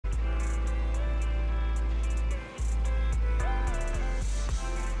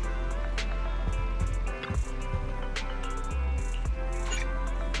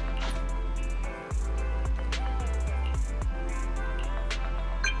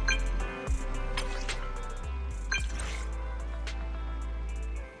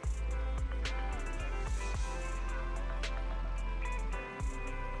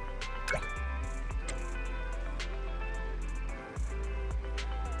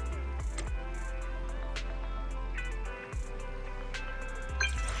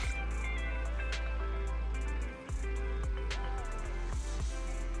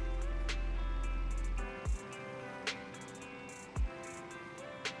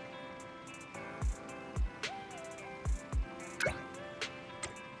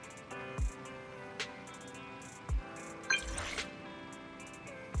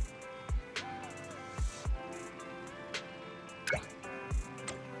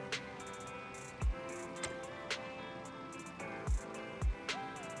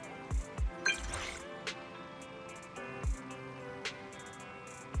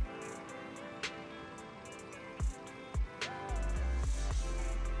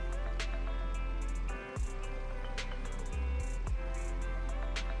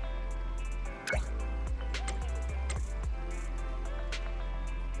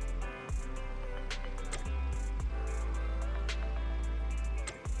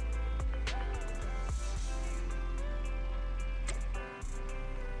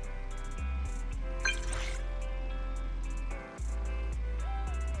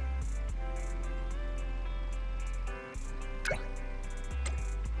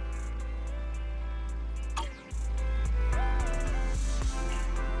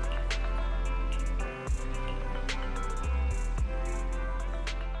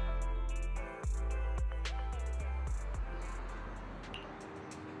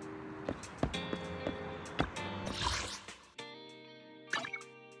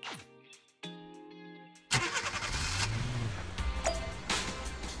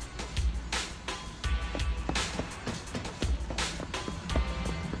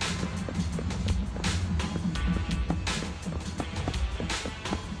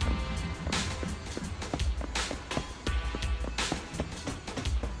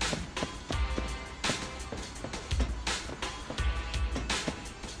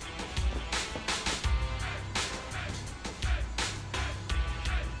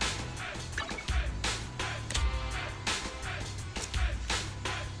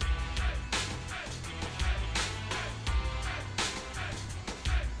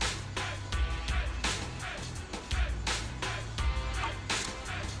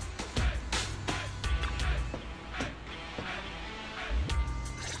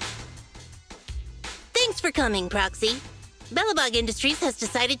Thanks for coming, Proxy. Bellabog Industries has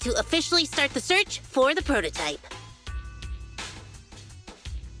decided to officially start the search for the prototype.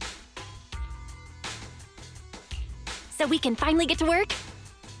 So we can finally get to work?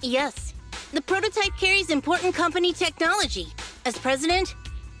 Yes. The prototype carries important company technology. As president,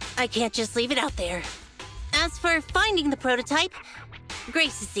 I can't just leave it out there. As for finding the prototype,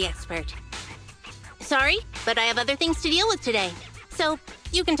 Grace is the expert. Sorry, but I have other things to deal with today. So,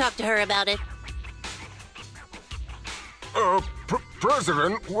 you can talk to her about it.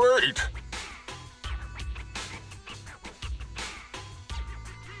 President, wait!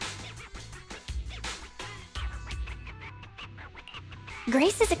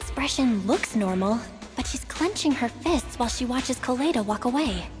 Grace's expression looks normal, but she's clenching her fists while she watches Koleda walk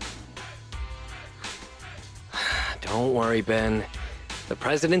away. Don't worry, Ben. The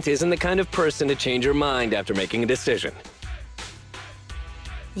president isn't the kind of person to change her mind after making a decision.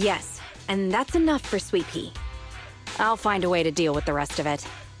 Yes, and that's enough for Sweet Pea. I'll find a way to deal with the rest of it.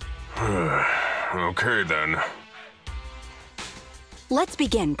 Okay, then. Let's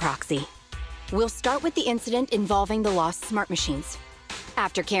begin, Proxy. We'll start with the incident involving the lost smart machines.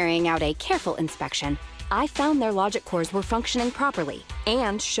 After carrying out a careful inspection, I found their logic cores were functioning properly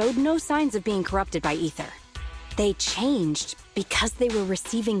and showed no signs of being corrupted by Aether. They changed because they were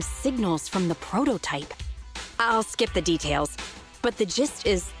receiving signals from the prototype. I'll skip the details, but the gist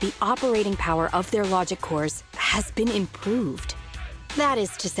is the operating power of their logic cores has been improved. That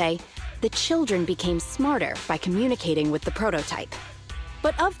is to say, the children became smarter by communicating with the prototype.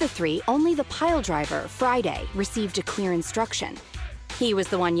 But of the three, only the pile driver, Friday, received a clear instruction. He was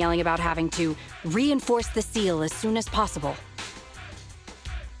the one yelling about having to reinforce the seal as soon as possible.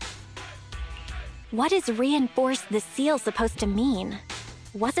 What is reinforce the seal supposed to mean?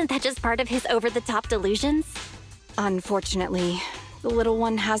 Wasn't that just part of his over-the-top delusions? Unfortunately, the little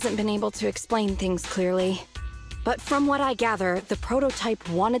one hasn't been able to explain things clearly. But from what I gather, the prototype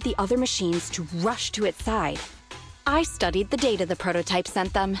wanted the other machines to rush to its side. I studied the data the prototype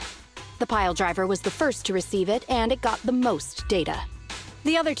sent them. The pile driver was the first to receive it, and it got the most data.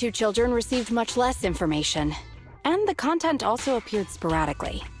 The other two children received much less information, and the content also appeared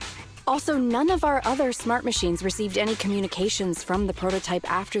sporadically. Also, none of our other smart machines received any communications from the prototype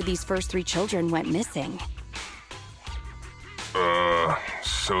after these first three children went missing.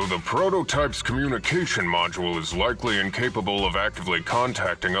 So the prototype's communication module is likely incapable of actively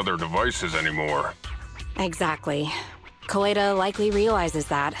contacting other devices anymore. Exactly. Koleda likely realizes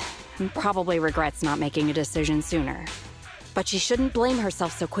that, and probably regrets not making a decision sooner. But she shouldn't blame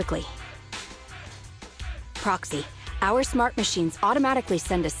herself so quickly. Proxy, our smart machines automatically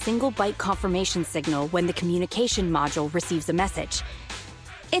send a single byte confirmation signal when the communication module receives a message.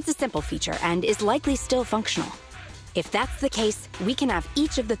 It's a simple feature and is likely still functional. If that's the case, we can have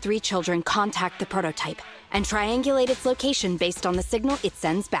each of the three children contact the prototype and triangulate its location based on the signal it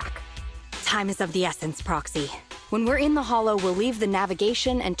sends back. Time is of the essence, Proxy. When we're in the Hollow, we'll leave the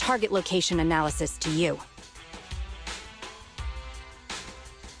navigation and target location analysis to you.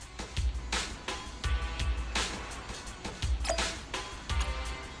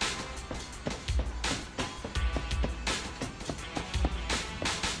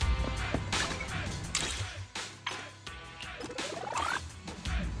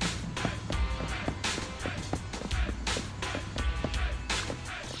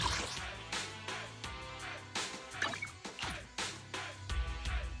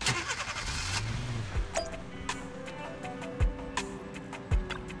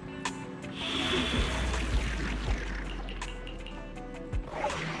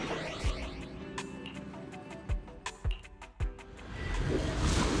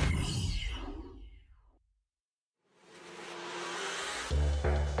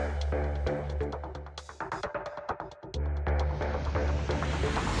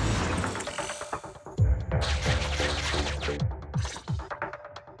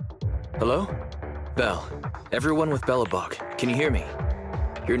 Hello? Bell. Everyone with Belobog, can you hear me?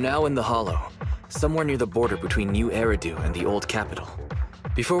 You're now in the Hollow, somewhere near the border between New Eridu and the Old Capital.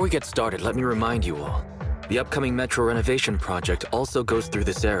 Before we get started, let me remind you all, the upcoming metro renovation project also goes through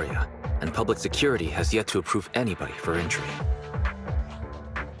this area, and public security has yet to approve anybody for entry.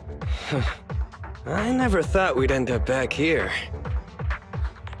 I never thought we'd end up back here.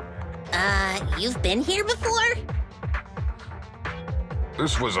 You've been here before?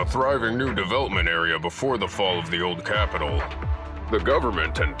 This was a thriving new development area before the fall of the old capital. The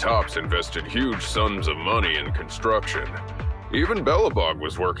government and TOPS invested huge sums of money in construction. Even Belobog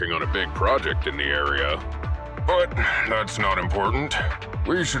was working on a big project in the area. But that's not important.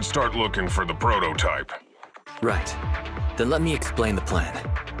 We should start looking for the prototype. Right. Then let me explain the plan.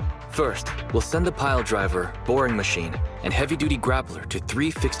 First, we'll send the pile driver, boring machine, and heavy-duty grappler to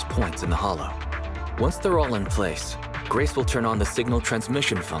 3 fixed points in the Hollow. Once they're all in place, Grace will turn on the signal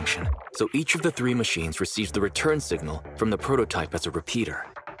transmission function, so each of the 3 machines receives the return signal from the prototype as a repeater.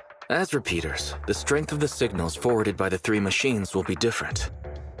 As repeaters, the strength of the signals forwarded by the 3 machines will be different.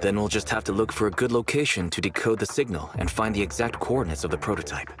 Then we'll just have to look for a good location to decode the signal and find the exact coordinates of the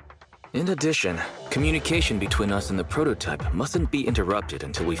prototype. In addition, communication between us and the prototype mustn't be interrupted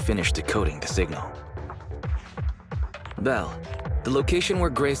until we finish decoding the signal. Bell, the location where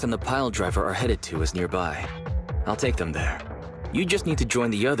Grace and the pile driver are headed to is nearby. I'll take them there. You just need to join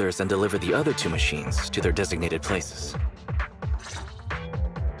the others and deliver the other 2 machines to their designated places.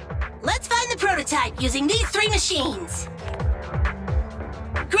 Let's find the prototype using these 3 machines.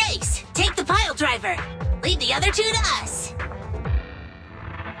 Grace, take the pile driver. Leave the other 2 to us.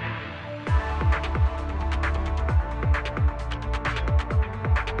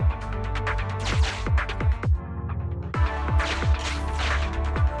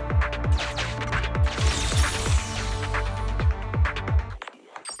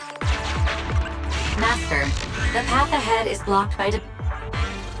 Master, the path ahead is blocked by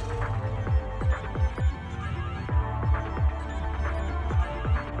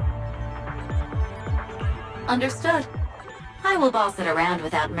Understood. I will boss it around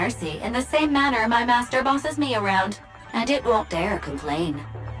without mercy in the same manner my master bosses me around, and it won't dare complain.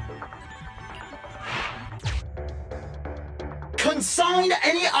 Consign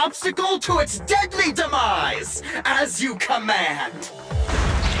any obstacle to its deadly demise, as you command!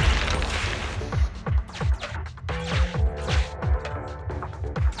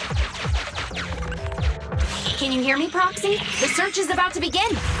 Can you hear me, Proxy? The search is about to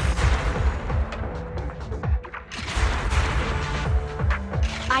begin!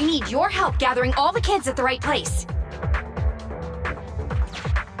 I need your help gathering all the kids at the right place.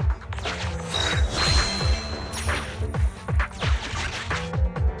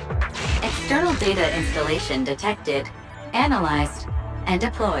 External data installation detected, analyzed, and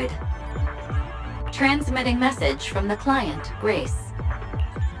deployed. Transmitting message from the client, Grace.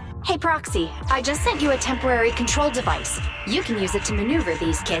 Hey, Proxy, I just sent you a temporary control device. You can use it to maneuver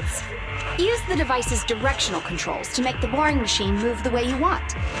these kids. Use the device's directional controls to make the boring machine move the way you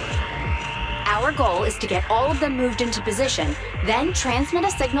want. Our goal is to get all of them moved into position, then transmit a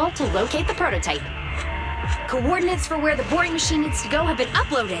signal to locate the prototype. Coordinates for where the boring machine needs to go have been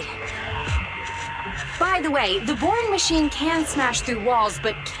uploaded. By the way, the boring machine can smash through walls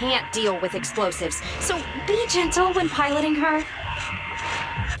but can't deal with explosives, so be gentle when piloting her.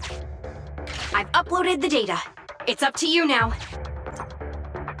 I've uploaded the data. It's up to you now.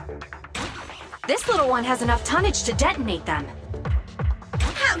 This little one has enough tonnage to detonate them.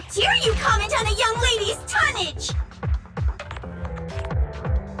 How dare you comment on a young lady's tonnage!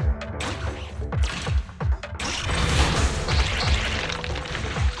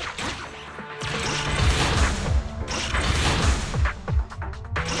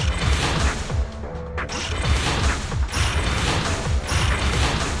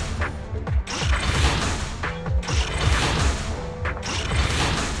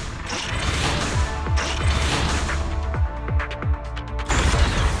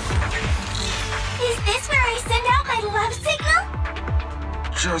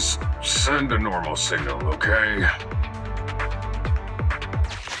 Just send a normal signal, okay?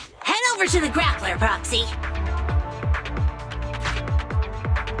 Head over to the grappler, Proxy.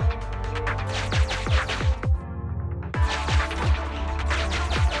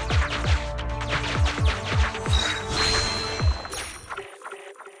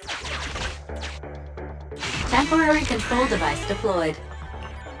 Temporary control device deployed.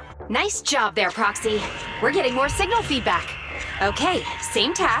 Nice job there, Proxy. We're getting more signal feedback. Okay,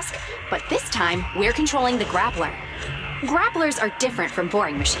 same task, but this time we're controlling the grappler. Grapplers are different from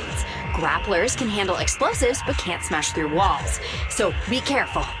boring machines. Grapplers can handle explosives but can't smash through walls, so be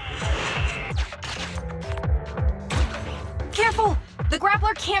careful. Careful! The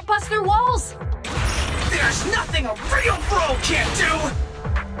grappler can't bust through walls! There's nothing a real bro can't do!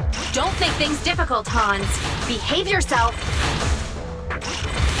 Don't make things difficult, Hans. Behave yourself.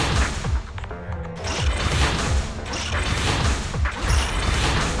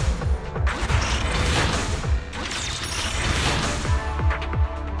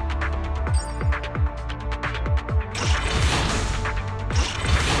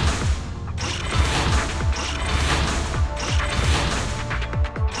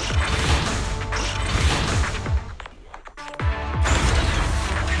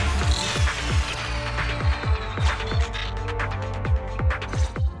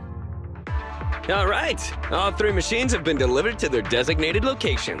 All right, all 3 machines have been delivered to their designated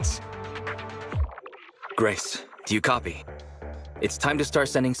locations. Grace, do you copy? It's time to start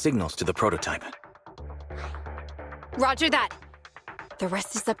sending signals to the prototype. Roger that. The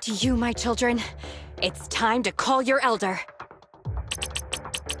rest is up to you, my children. It's time to call your elder.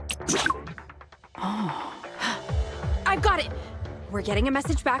 Oh. I've got it! We're getting a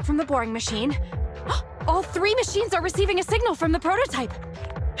message back from the boring machine. All 3 machines are receiving a signal from the prototype.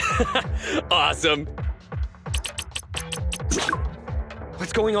 Awesome!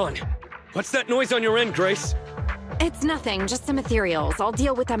 What's going on? What's that noise on your end, Grace? It's nothing, just some ethereals. I'll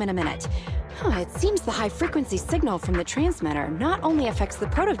deal with them in a minute. It seems the high-frequency signal from the transmitter not only affects the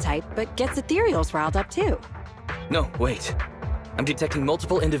prototype, but gets ethereals riled up too. No, wait. I'm detecting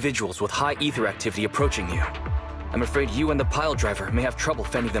multiple individuals with high ether activity approaching you. I'm afraid you and the pile driver may have trouble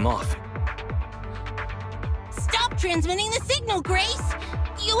fending them off. Stop transmitting the signal, Grace!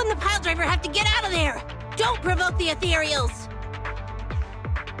 You and the pile driver have to get out of there! Don't provoke the ethereals!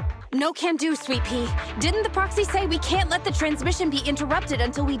 No can do, Sweet Pea. Didn't the proxy say we can't let the transmission be interrupted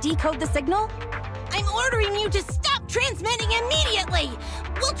until we decode the signal? I'm ordering you to stop transmitting immediately!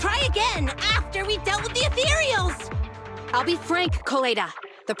 We'll try again after we've dealt with the ethereals! I'll be frank, Koleda.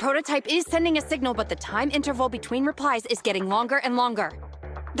 The prototype is sending a signal, but the time interval between replies is getting longer and longer.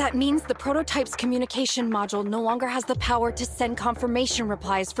 That means the prototype's communication module no longer has the power to send confirmation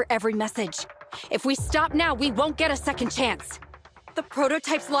replies for every message. If we stop now, we won't get a second chance. The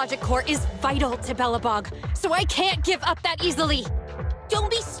prototype's logic core is vital to Belobog, so I can't give up that easily.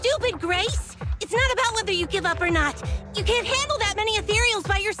 Don't be stupid, Grace! It's not about whether you give up or not. You can't handle that many ethereals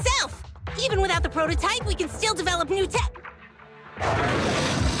by yourself. Even without the prototype, we can still develop new tech.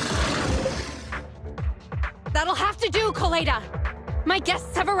 That'll have to do, Koleda. My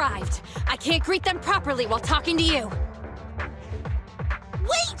guests have arrived. I can't greet them properly while talking to you.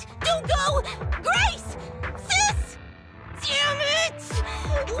 Wait! Don't go! Grace! Sis! Damn it!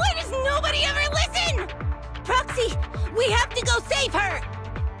 Why does nobody ever listen? Proxy, we have to go save her!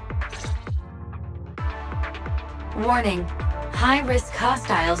 Warning. High-risk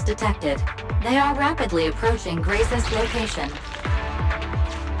hostiles detected. They are rapidly approaching Grace's location.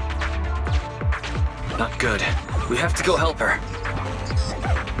 Not good. We have to go help her.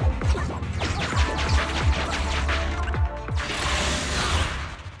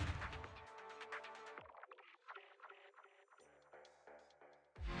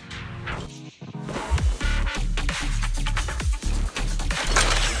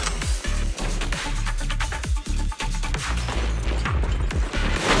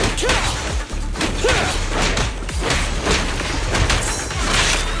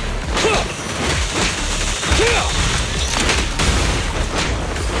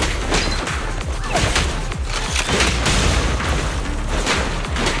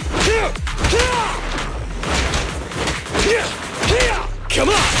 Come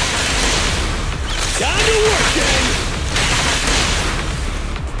on! Time to work, gang!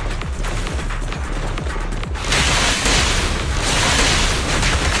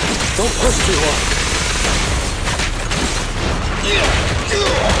 Don't push too hard.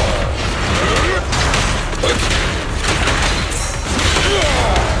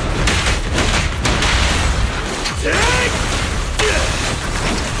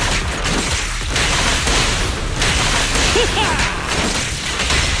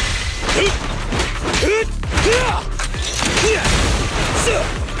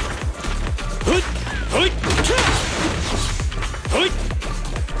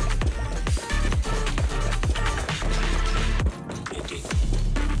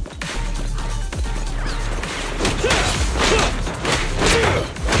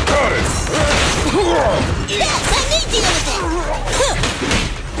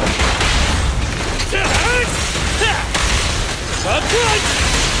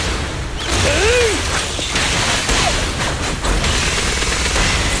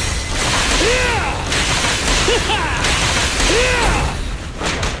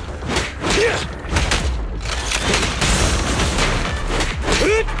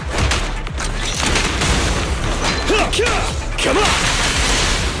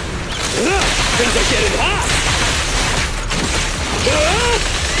 things are getting hot!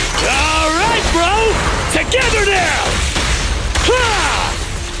 Alright, bro! Together now! Ha!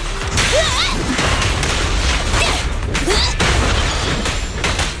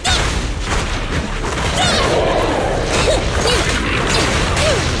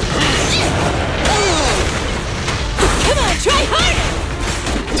 Come on, try harder!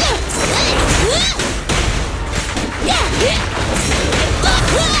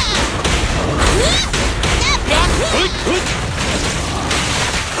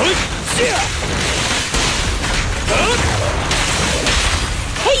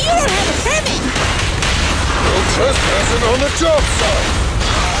 Hey, you don't have a permit! No trespassing on the job site!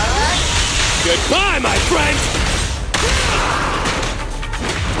 Goodbye, my friend!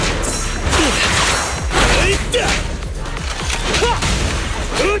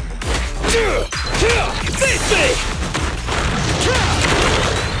 Face me!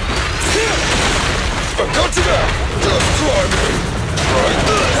 I got you now! Just try me! Try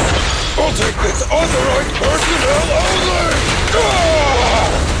this! I'll take this authorized personnel only!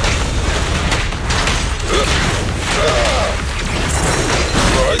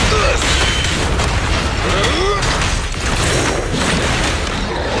 Try this!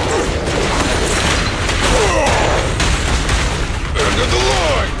 End of the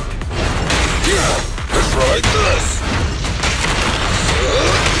line! Yeah! Try this!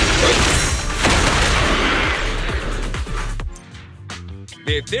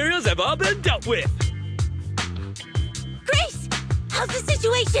 The ethereals have all been dealt with! Grace! How's the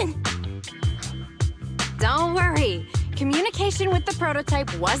situation? Don't worry. Communication with the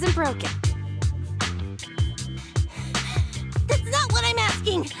prototype wasn't broken. That's not what I'm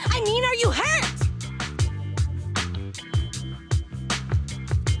asking! I mean, are you hurt?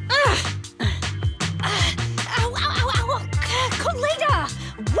 Koleda!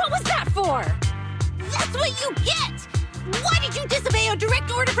 What was that for? That's what you get! Why did you disobey a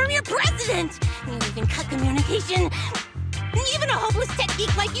direct order from your president? You even cut communication. Even a hopeless tech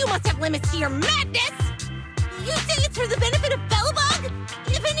geek like you must have limits to your madness! You say it's for the benefit of Belobog?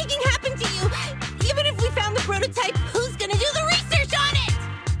 If anything happened to you, even if we found the prototype, who's gonna do the research on it?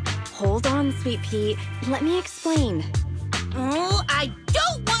 Hold on, Sweet Pea. Let me explain. Oh, I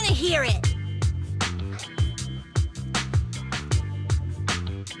don't want to hear it!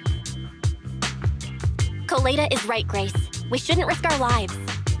 Koleda is right, Grace. We shouldn't risk our lives.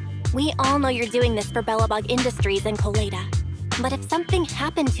 We all know you're doing this for Belobog Industries and Koleda. But if something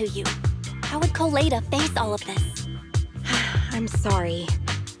happened to you, how would Koleda face all of this? I'm sorry.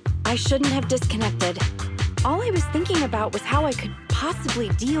 I shouldn't have disconnected. All I was thinking about was how I could possibly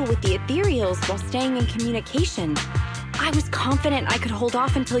deal with the ethereals while staying in communication. I was confident I could hold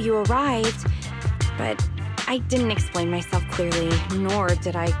off until you arrived, but I didn't explain myself clearly, nor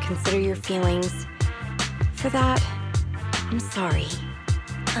did I consider your feelings. For that, I'm sorry.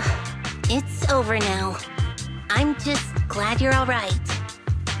 It's over now. I'm just glad you're all right.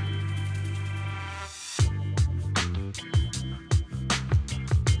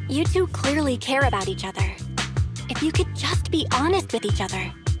 You two clearly care about each other. If you could just be honest with each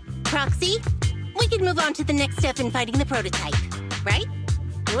other. Proxy, we can move on to the next step in fighting the prototype, right?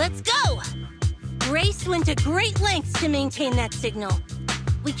 Let's go! Grace went to great lengths to maintain that signal.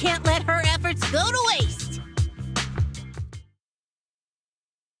 We can't let her efforts go to waste!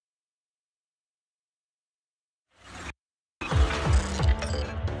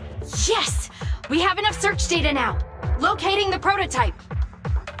 Yes! We have enough search data now! Locating the prototype!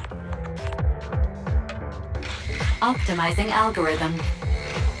 Optimizing algorithm.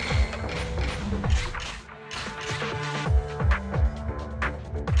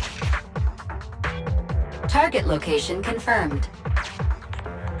 Target location confirmed.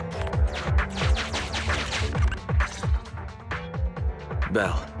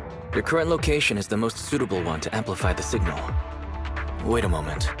 Belle, your current location is the most suitable one to amplify the signal. Wait a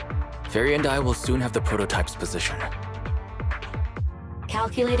moment. Fairy and I will soon have the prototype's position.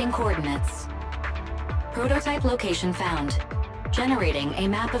 Calculating coordinates. Prototype location found. Generating a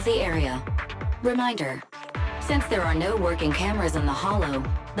map of the area. Reminder. Since there are no working cameras in the hollow,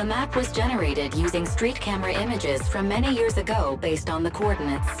 the map was generated using street camera images from many years ago based on the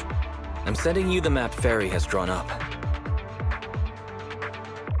coordinates. I'm sending you the map Fairy has drawn up.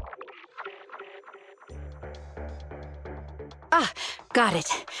 Ah, got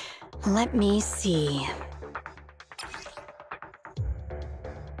it. Let me see.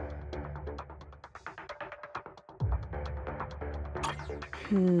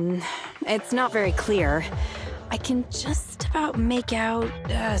 It's not very clear. I can just about make out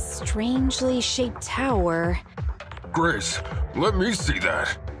a strangely shaped tower. Grace, let me see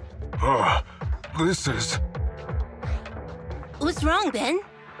that. This is... What's wrong, Ben?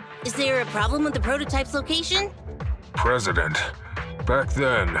 Is there a problem with the prototype's location? President. Back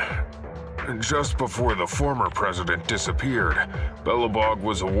then, just before the former president disappeared, Belobog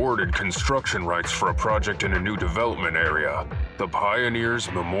was awarded construction rights for a project in a new development area, the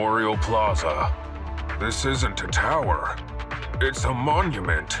Pioneers Memorial Plaza. This isn't a tower. It's a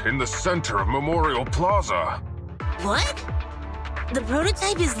monument in the center of Memorial Plaza. What? The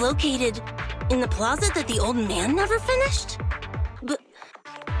prototype is located in the plaza that the old man never finished? But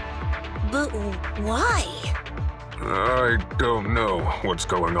why? I don't know what's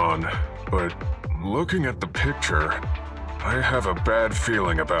going on, but looking at the picture, I have a bad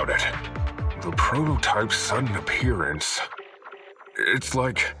feeling about it. The prototype's sudden appearance. It's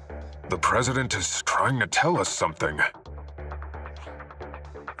like the president is trying to tell us something.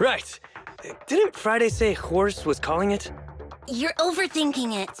 Right. Didn't Friday say Horse was calling it? You're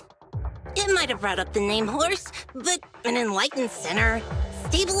overthinking it. It might have brought up the name Horse, but an enlightened center,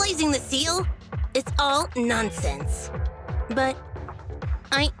 stabilizing the seal, it's all nonsense. But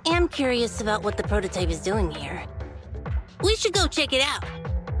I am curious about what the prototype is doing here. We should go check it out.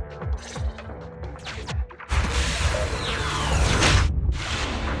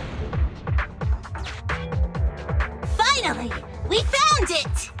 Finally! We found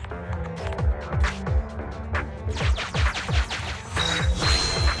it!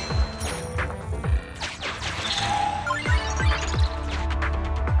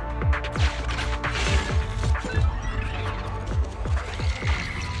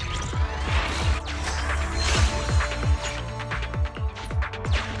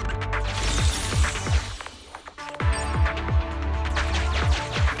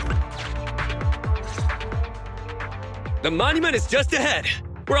 The monument is just ahead.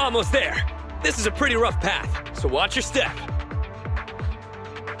 We're almost there. This is a pretty rough path, so watch your step.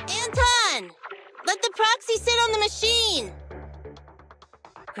 Anton! Let the proxy sit on the machine!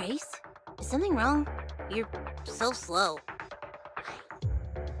 Grace? Is something wrong? You're so slow.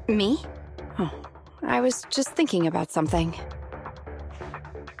 Me? Oh, I was just thinking about something.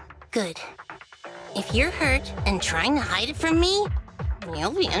 Good. If you're hurt and trying to hide it from me,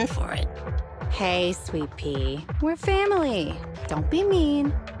 you'll be in for it. Hey, Sweet Pea. We're family. Don't be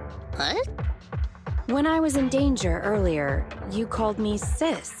mean. What? When I was in danger earlier, you called me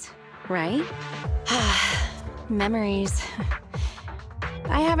sis, right? Memories.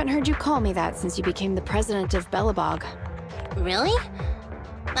 I haven't heard you call me that since you became the president of Belobog. Really?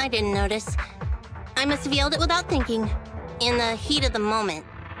 I didn't notice. I must have yelled it without thinking. In the heat of the moment.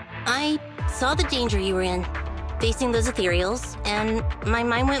 I saw the danger you were in, facing those ethereals, and my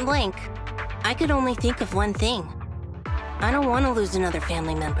mind went blank. I could only think of one thing. I don't want to lose another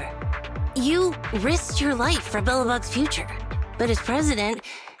family member. You risked your life for Belobog's future, but as president,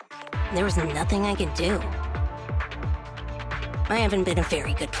 there was nothing I could do. I haven't been a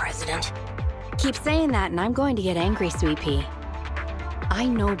very good president. Keep saying that and I'm going to get angry, Sweet Pea. I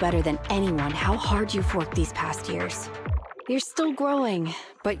know better than anyone how hard you've worked these past years. You're still growing,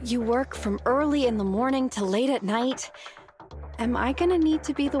 but you work from early in the morning to late at night. Am I gonna need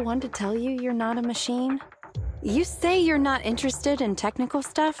to be the one to tell you you're not a machine? You say you're not interested in technical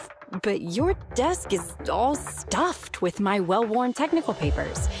stuff, but your desk is all stuffed with my well-worn technical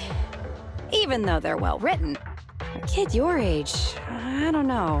papers. Even though they're well-written. A kid your age, I don't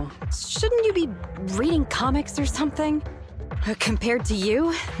know. Shouldn't you be reading comics or something? Compared to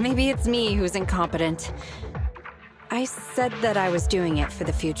you, maybe it's me who's incompetent. I said that I was doing it for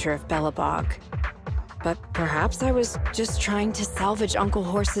the future of Belobog. But perhaps I was just trying to salvage Uncle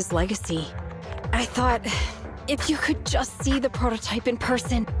Horse's legacy. I thought, if you could just see the prototype in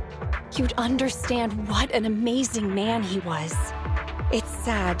person, you'd understand what an amazing man he was. It's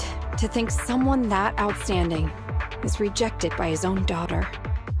sad to think someone that outstanding is rejected by his own daughter.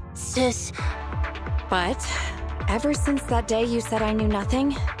 Sis. But ever since that day you said I knew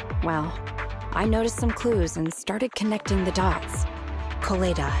nothing, well, I noticed some clues and started connecting the dots.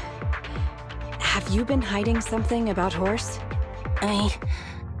 Coleda. Have you been hiding something about Horse? The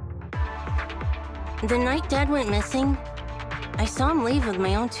night Dad went missing, I saw him leave with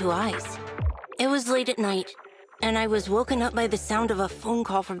my own two eyes. It was late at night, and I was woken up by the sound of a phone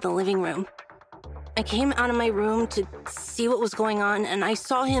call from the living room. I came out of my room to see what was going on, and I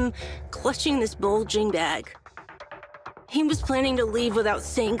saw him clutching this bulging bag. He was planning to leave without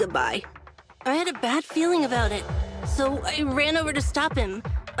saying goodbye. I had a bad feeling about it, so I ran over to stop him.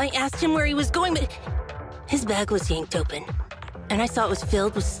 I asked him where he was going, but his bag was yanked open, and I saw it was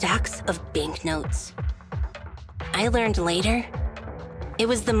filled with stacks of banknotes. I learned later, it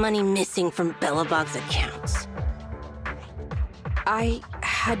was the money missing from Belobog's accounts. I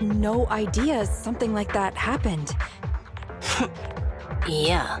had no idea something like that happened.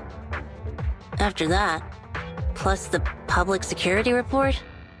 Yeah. After that, plus the public security report,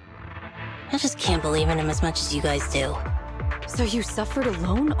 I just can't believe in him as much as you guys do. So you suffered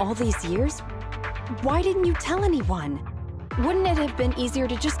alone all these years? Why didn't you tell anyone? Wouldn't it have been easier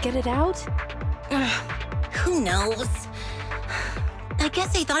to just get it out? Who knows? I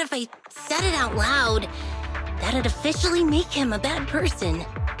guess I thought if I said it out loud, that'd officially make him a bad person.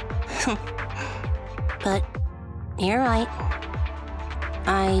 But you're right.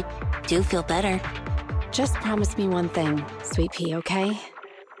 I do feel better. Just promise me one thing, Sweet Pea, okay?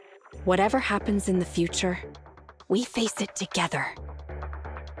 Whatever happens in the future, we face it together.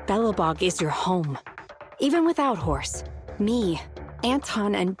 Belobog is your home. Even without Horse, me,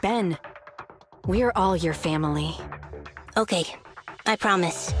 Anton, and Ben, we're all your family. Okay, I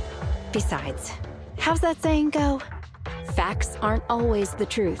promise. Besides, how's that saying go? Facts aren't always the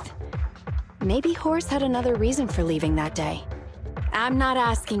truth. Maybe Horse had another reason for leaving that day. I'm not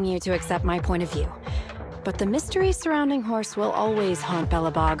asking you to accept my point of view, but the mystery surrounding Horse will always haunt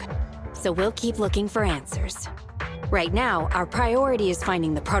Belobog, so we'll keep looking for answers. Right now, our priority is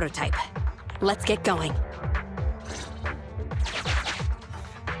finding the prototype. Let's get going.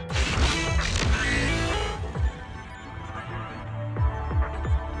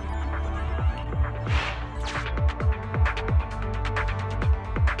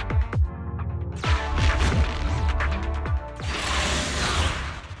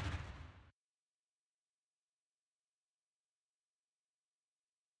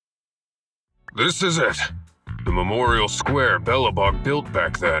 This is it. The memorial square Belobog built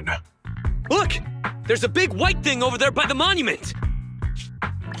back then. Look! There's a big white thing over there by the monument!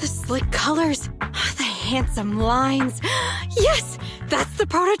 The slick colors, the handsome lines. Yes, that's the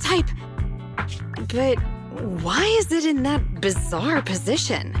prototype. But why is it in that bizarre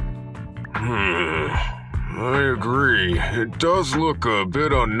position? I agree. It does look a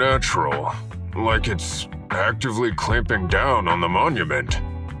bit unnatural. Like it's actively clamping down on the monument.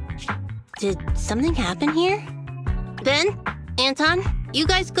 Did something happen here? Ben, Anton, you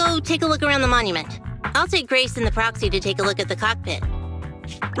guys go take a look around the monument. I'll take Grace and the proxy to take a look at the cockpit.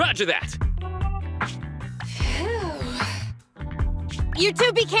 Roger that! You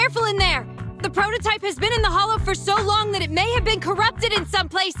two be careful in there! The prototype has been in the hollow for so long that it may have been corrupted in some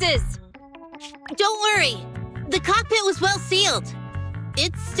places! Don't worry! The cockpit was well sealed.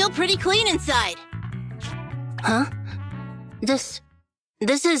 It's still pretty clean inside. Huh? This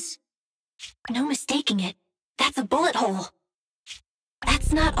is... No mistaking it. That's a bullet hole.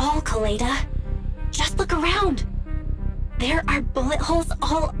 That's not all, Kaleda. Just look around. There are bullet holes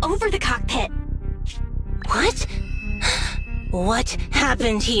all over the cockpit. What? What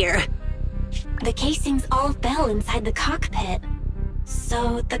happened here? The casings all fell inside the cockpit.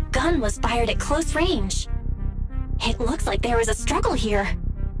 So the gun was fired at close range. It looks like there was a struggle here.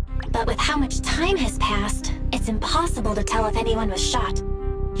 But with how much time has passed, it's impossible to tell if anyone was shot.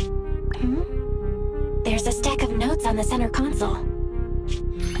 There's a stack of notes on the center console.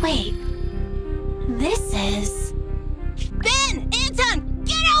 Wait. This is... Ben! Anton!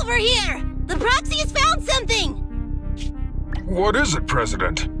 Get over here! The proxy has found something! What is it,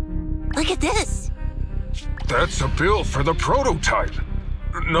 President? Look at this! That's a bill for the prototype.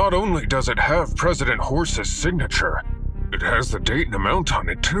 Not only does it have President Horse's signature, it has the date and amount on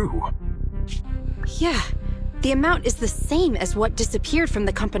it, too. Yeah. The amount is the same as what disappeared from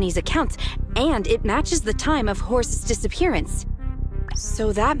the company's accounts, and it matches the time of Horse's disappearance.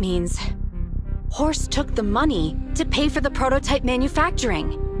 So that means Horse took the money to pay for the prototype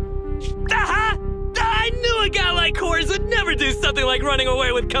manufacturing. Aha! I knew a guy like Horse would never do something like running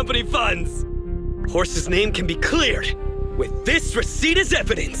away with company funds! Horse's name can be cleared, with this receipt as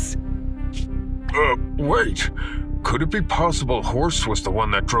evidence. Wait. Could it be possible Horse was the one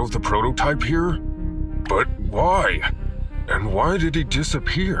that drove the prototype here? But why? And why did he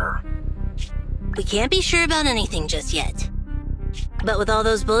disappear? We can't be sure about anything just yet. But with all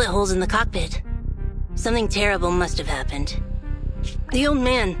those bullet holes in the cockpit, something terrible must have happened. The old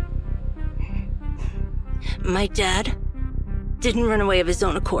man, my dad, didn't run away of his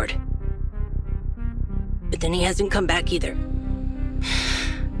own accord. But then he hasn't come back either.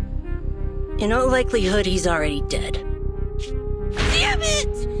 In all likelihood, he's already dead. Damn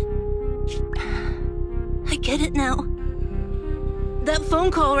it! I get it now. That phone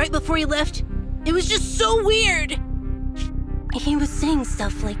call right before he left, it was just so weird. He was saying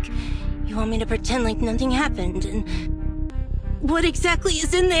stuff like, you want me to pretend like nothing happened, and what exactly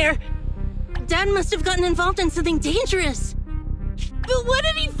is in there? Dad must have gotten involved in something dangerous. But what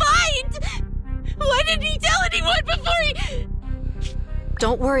did he find? Why didn't he tell anyone before he...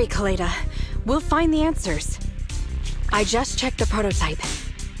 Don't worry, Kaleda. We'll find the answers. I just checked the prototype.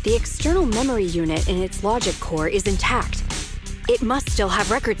 The external memory unit in its logic core is intact. It must still have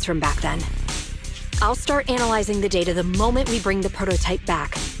records from back then. I'll start analyzing the data the moment we bring the prototype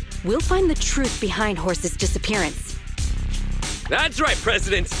back. We'll find the truth behind Horse's disappearance. That's right,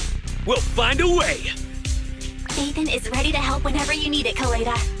 President. We'll find a way. Nathan is ready to help whenever you need it,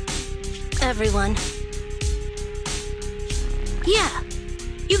 Kaleda. Everyone. Yeah,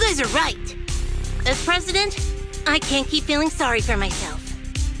 you guys are right. As president, I can't keep feeling sorry for myself.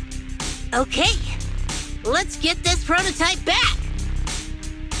 Okay, let's get this prototype back!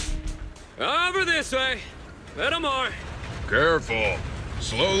 Over this way. Little more. Careful.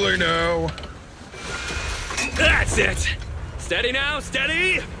 Slowly now. That's it. Steady now,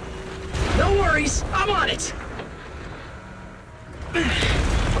 steady. No worries, I'm on it.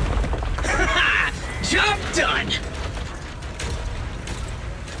 Job done.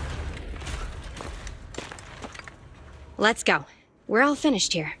 Let's go. We're all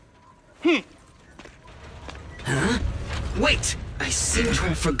finished here. Huh? Wait! I seem to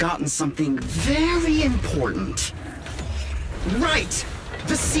have forgotten something very important. Right!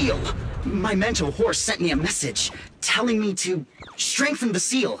 The seal! My mentor Horse sent me a message telling me to strengthen the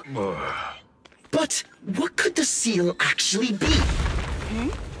seal. But what could the seal actually be?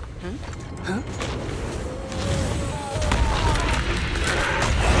 Huh?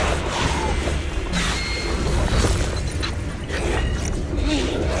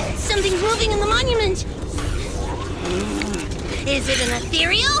 Hey, something's moving in the monument! Is it an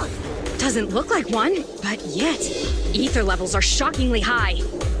ethereal? Doesn't look like one, but yet, ether levels are shockingly high.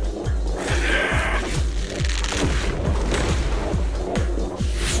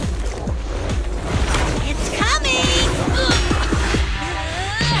 It's coming!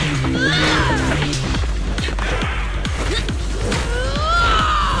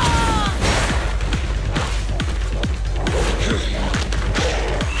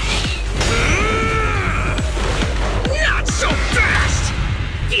 Not so fast!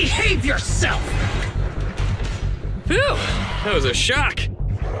 Behave yourself! Phew, that was a shock.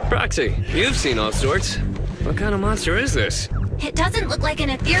 Proxy, you've seen all sorts. What kind of monster is this? It doesn't look like an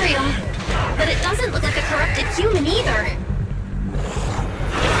ethereal, but it doesn't look like a corrupted human either.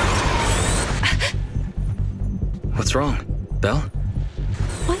 What's wrong? Belle?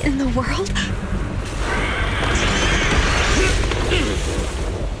 What in the world?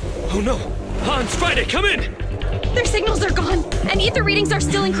 Oh no! Hans, Friday, come in! Their signals are gone, and ether readings are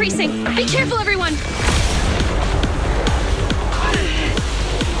still increasing. Be careful, everyone!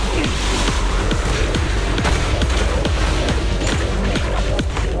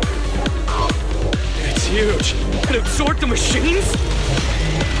 It's huge. It absorbed the machines?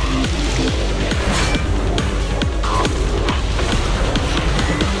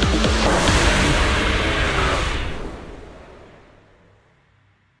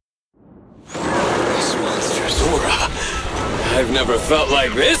 This monster's aura. I've never felt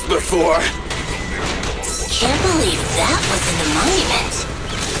like this before. Can't believe that was in the monument.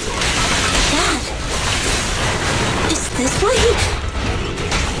 Dad, is this why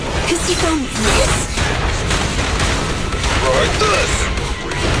Cause you found this? Like this!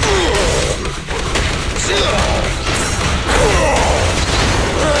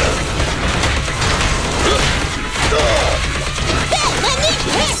 That let me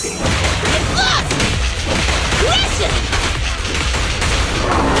pick! Get lost! Aggression!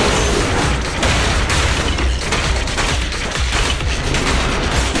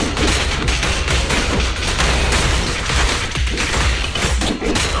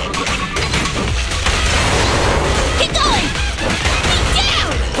 Keep going! Be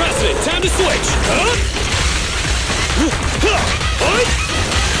down! President, time to switch! Huh? What?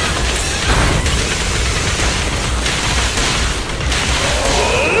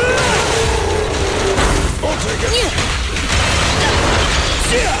 I'll take it!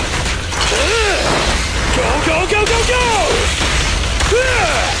 Go, go, go, go, go!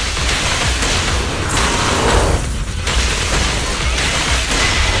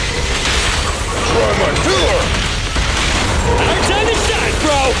 Try my pillar! Our time to shine,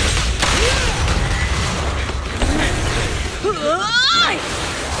 bro!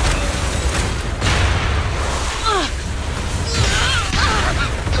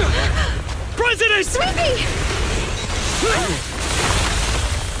 President! Sweepy!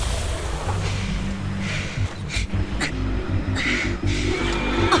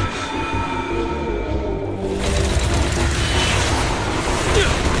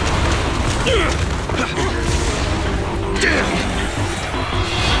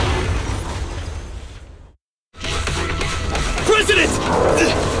 President!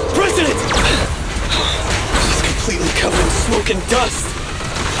 President! He's completely covered in smoke and dust.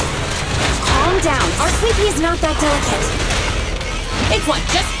 Calm down. Our Sweet Pea is not that delicate. It's one.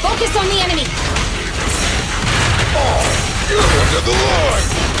 Just focus on the enemy. You're under the line!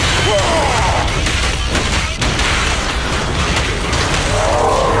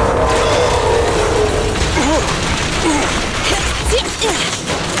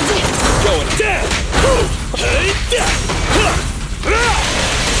 Going down!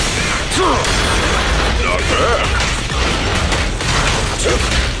 Not bad.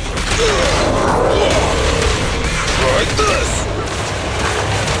 Try this!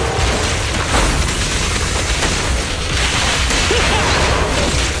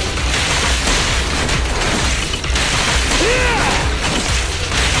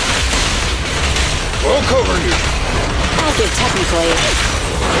 I'll cover you. I'll give technical aid.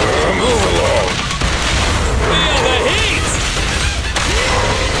 Move along. Feel the heat!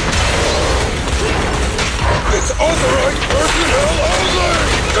 It's authorized personnel only!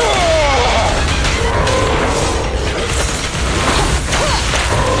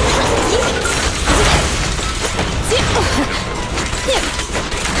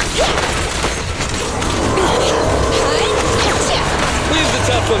 Leave the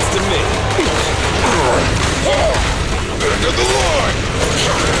tough ones to me. End of the line!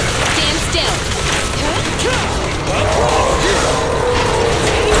 Stand still.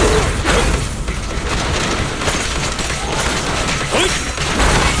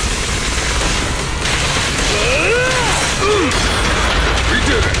 We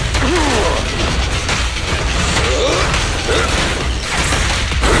did it!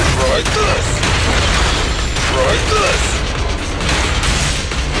 Try this! Try this!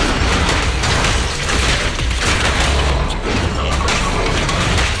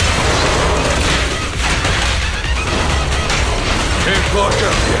 Can't block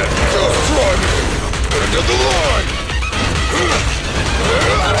up yet. Just try me! End of the line!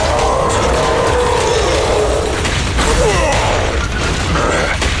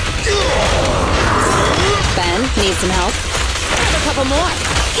 Ben, need some help? Have a couple more.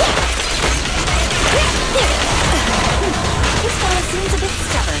 This fellow seems a bit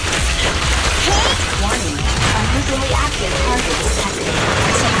stubborn. Warning. Unusually active target detected.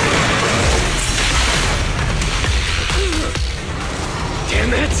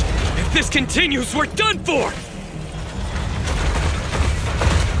 Damn it! If this continues, we're done for!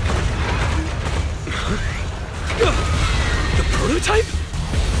 The prototype?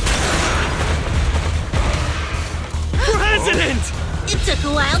 President! It took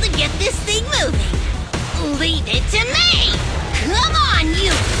a while to get this thing moving. Leave it to me! Come on,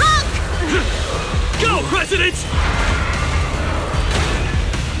 you punk! Go, President!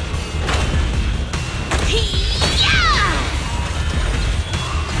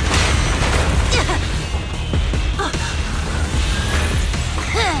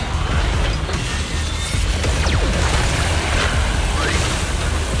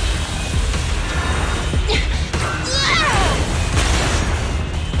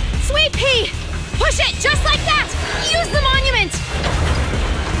 Sweet Pea! Push it, just like that! Use the monument!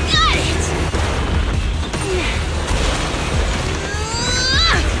 Got it!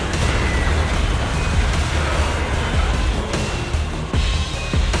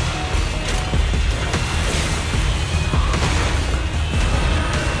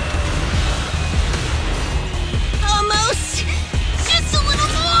 Almost! Just a little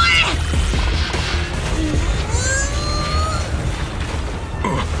more!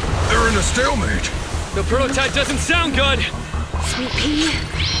 They're in a stalemate. The prototype doesn't sound good! Sweet Pea,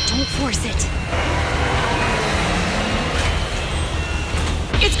 don't force it.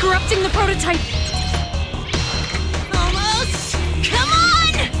 It's corrupting the prototype! Almost! Come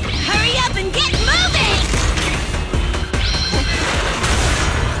on! Hurry up and get moving!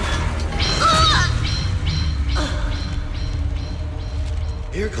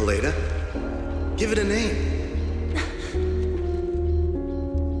 Here, Kaleda. Give it a name.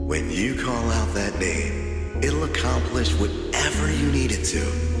 When you call out that name, it'll accomplish whatever you need it to.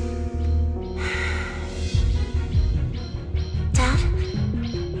 Dad,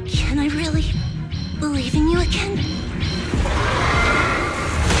 can I really believe in you again?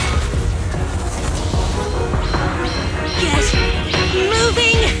 Get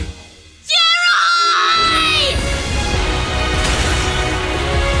moving! Gerard!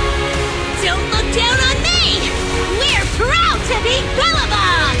 Don't look down on me! We're proud to be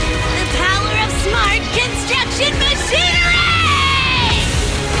Bellabog! The power of smart construction machinery!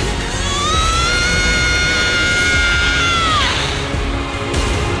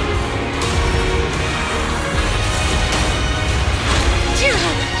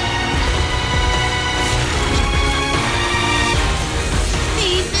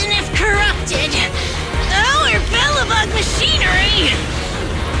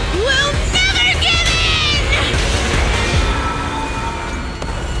 will never give in!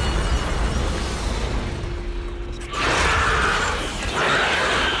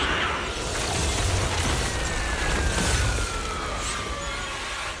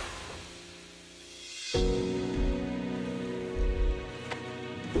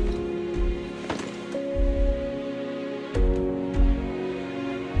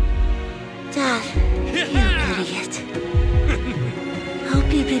 Dad, you idiot. Hope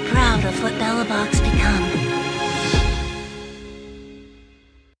you'd be proud of what Belobog's become.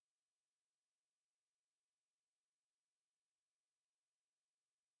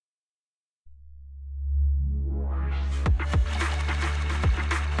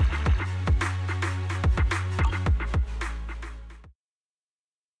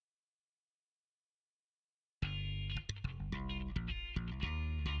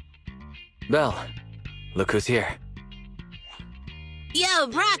 Belle, look who's here. Yo,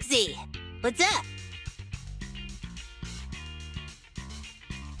 Proxy! What's up?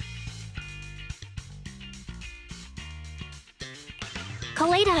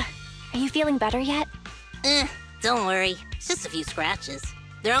 Coleta, are you feeling better yet? Don't worry. It's just a few scratches.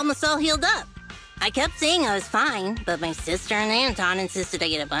 They're almost all healed up. I kept saying I was fine, but my sister and Anton insisted I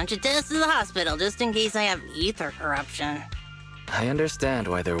get a bunch of tests at the hospital just in case I have ether corruption. I understand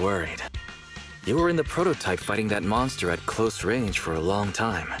why they're worried. You were in the prototype fighting that monster at close range for a long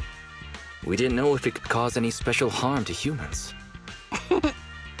time. We didn't know if it could cause any special harm to humans.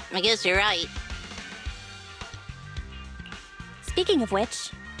 I guess you're right. Speaking of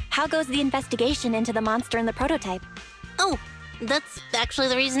which, how goes the investigation into the monster in the prototype? Oh, that's actually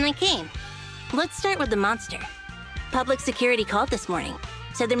the reason I came. Let's start with the monster. Public security called this morning.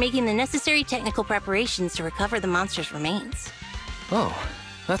 Said they're making the necessary technical preparations to recover the monster's remains. Oh,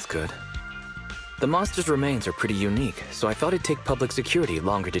 that's good. The monster's remains are pretty unique, so I thought it'd take public security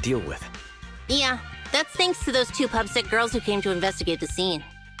longer to deal with. Yeah, that's thanks to those two pubsec girls who came to investigate the scene.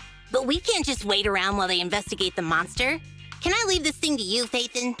 But we can't just wait around while they investigate the monster. Can I leave this thing to you,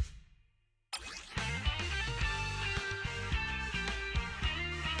 Phaethon?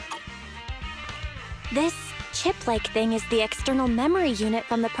 This chip-like thing is the external memory unit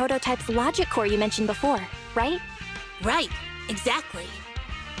from the prototype's logic core you mentioned before, right? Right, exactly.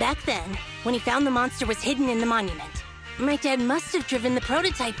 Back then, when he found the monster was hidden in the monument, my dad must have driven the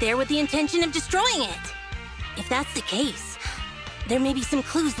prototype there with the intention of destroying it. If that's the case, there may be some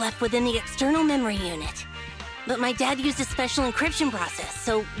clues left within the external memory unit. But my dad used a special encryption process,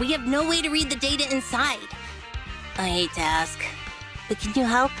 so we have no way to read the data inside. I hate to ask, but can you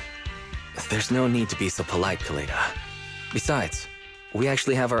help? There's no need to be so polite, Coleta. Besides, we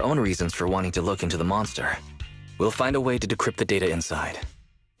actually have our own reasons for wanting to look into the monster. We'll find a way to decrypt the data inside.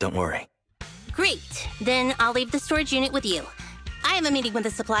 Don't worry. Great. Then I'll leave the storage unit with you. I have a meeting with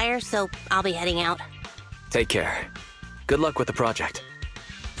the supplier, so I'll be heading out. Take care. Good luck with the project.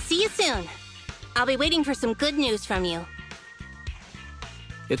 See you soon. I'll be waiting for some good news from you.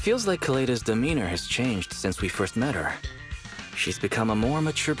 It feels like Coleta's demeanor has changed since we first met her. She's become a more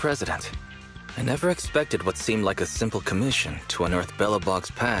mature president. I never expected what seemed like a simple commission to unearth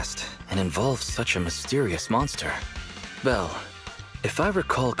Belobog's past and involve such a mysterious monster. Belle, if I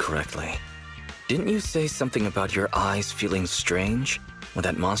recall correctly, didn't you say something about your eyes feeling strange when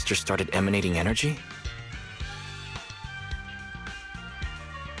that monster started emanating energy?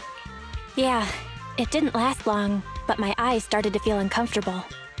 Yeah, it didn't last long, but my eyes started to feel uncomfortable.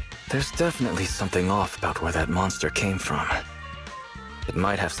 There's definitely something off about where that monster came from. It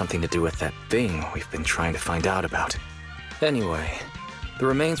might have something to do with that thing we've been trying to find out about. Anyway, the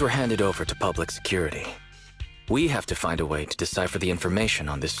remains were handed over to public security. We have to find a way to decipher the information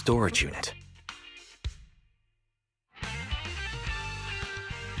on this storage unit.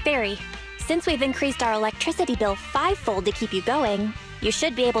 Barry, since we've increased our electricity bill 5-fold to keep you going, you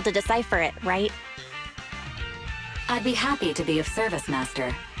should be able to decipher it, right? I'd be happy to be of service,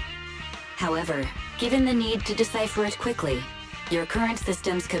 Master. However, given the need to decipher it quickly, your current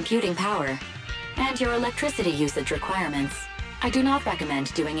system's computing power, and your electricity usage requirements, I do not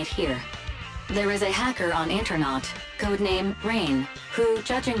recommend doing it here. There is a hacker on Internaut, codename Rain, who,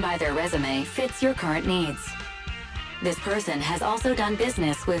 judging by their resume, fits your current needs. This person has also done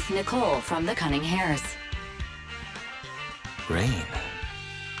business with Nicole from the Cunning Hares. Rain.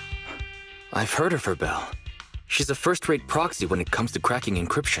 I've heard of her, Belle. She's a first-rate proxy when it comes to cracking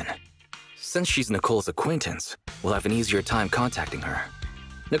encryption. Since she's Nicole's acquaintance, we'll have an easier time contacting her.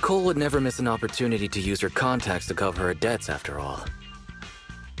 Nicole would never miss an opportunity to use her contacts to cover her debts, after all.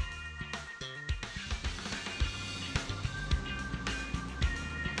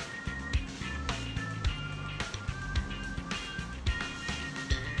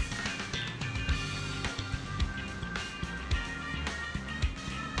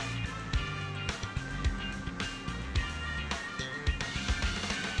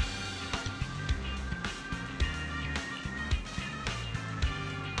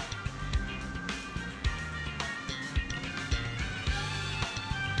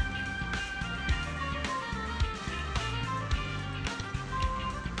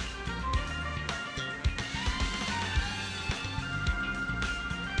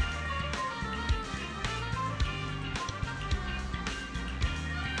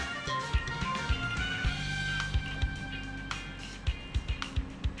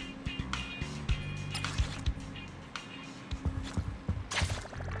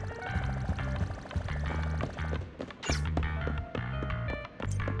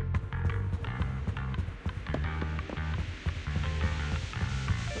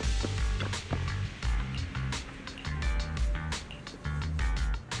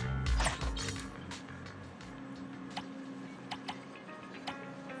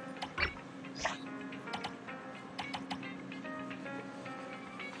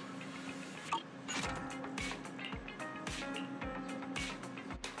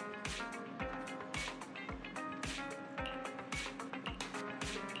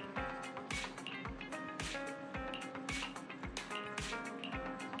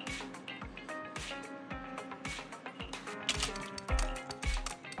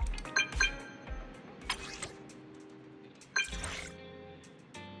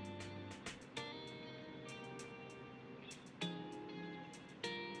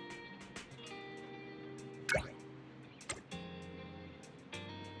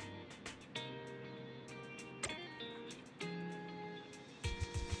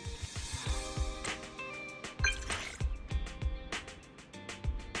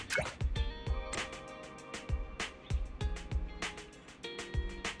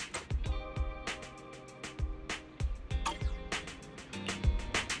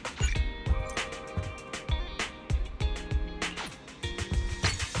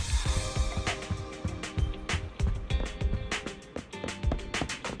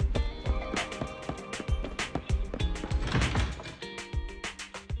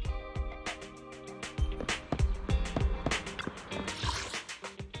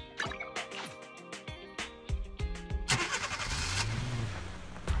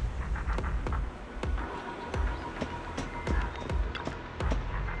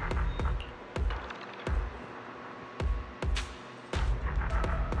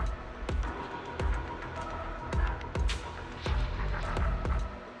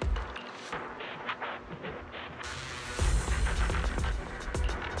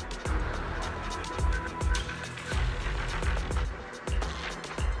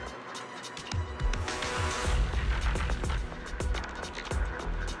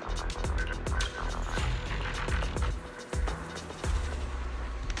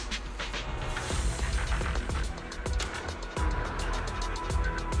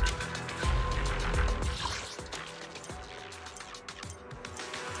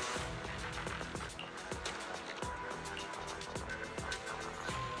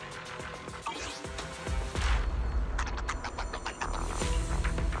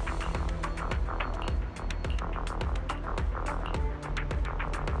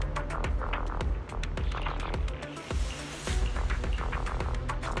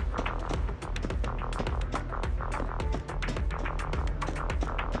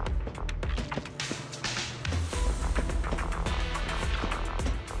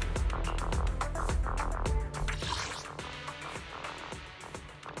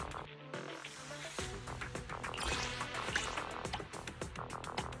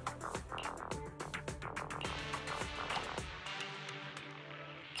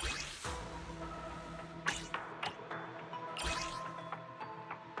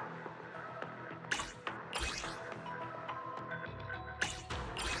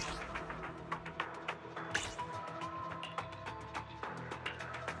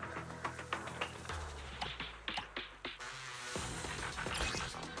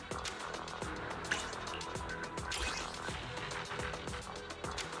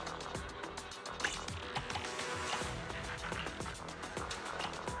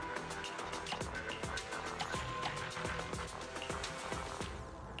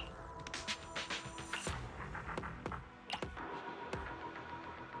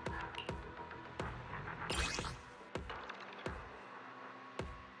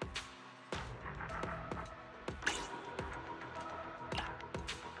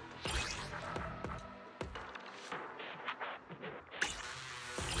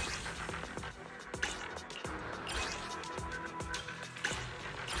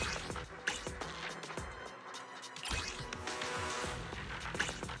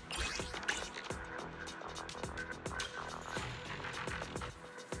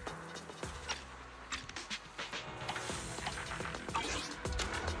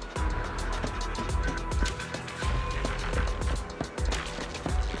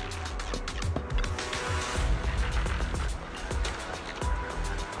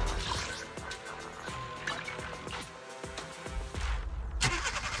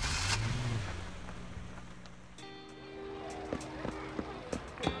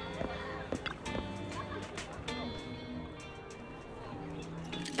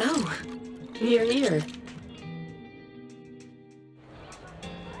 Near here.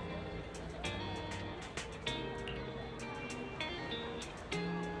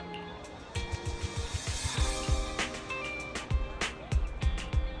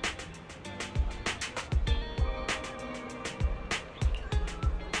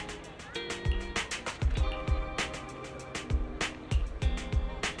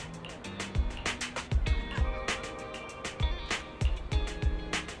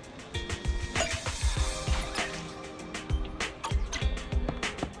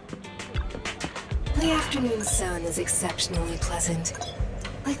 The afternoon sun is exceptionally pleasant,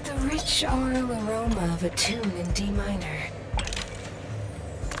 like the rich oral aroma of a tune in D minor.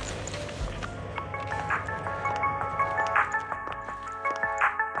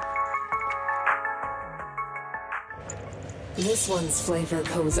 This one's flavor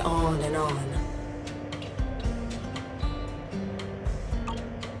goes on and on.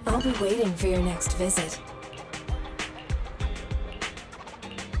 I'll be waiting for your next visit.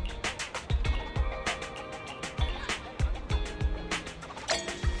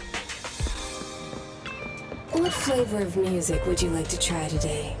 What flavor of music would you like to try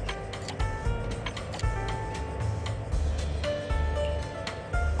today?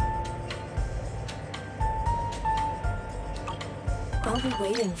 I'll be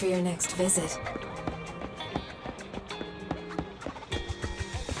waiting for your next visit.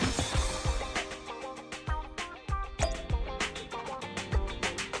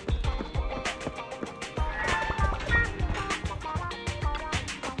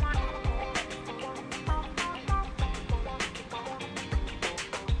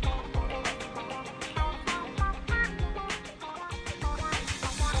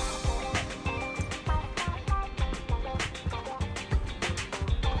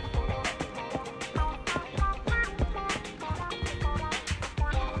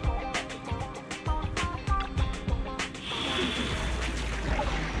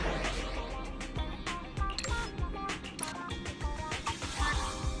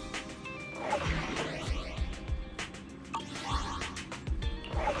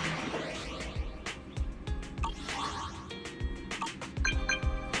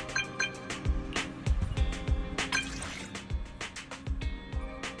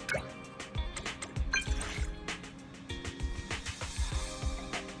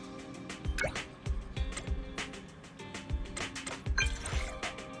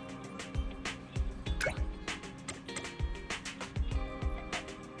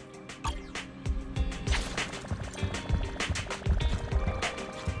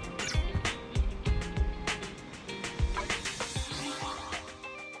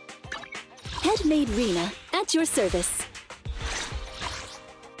 Headmaid Rena, at your service.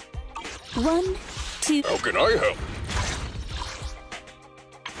 1, 2... How can I help?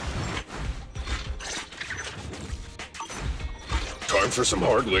 Time for some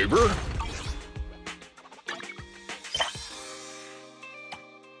hard labor?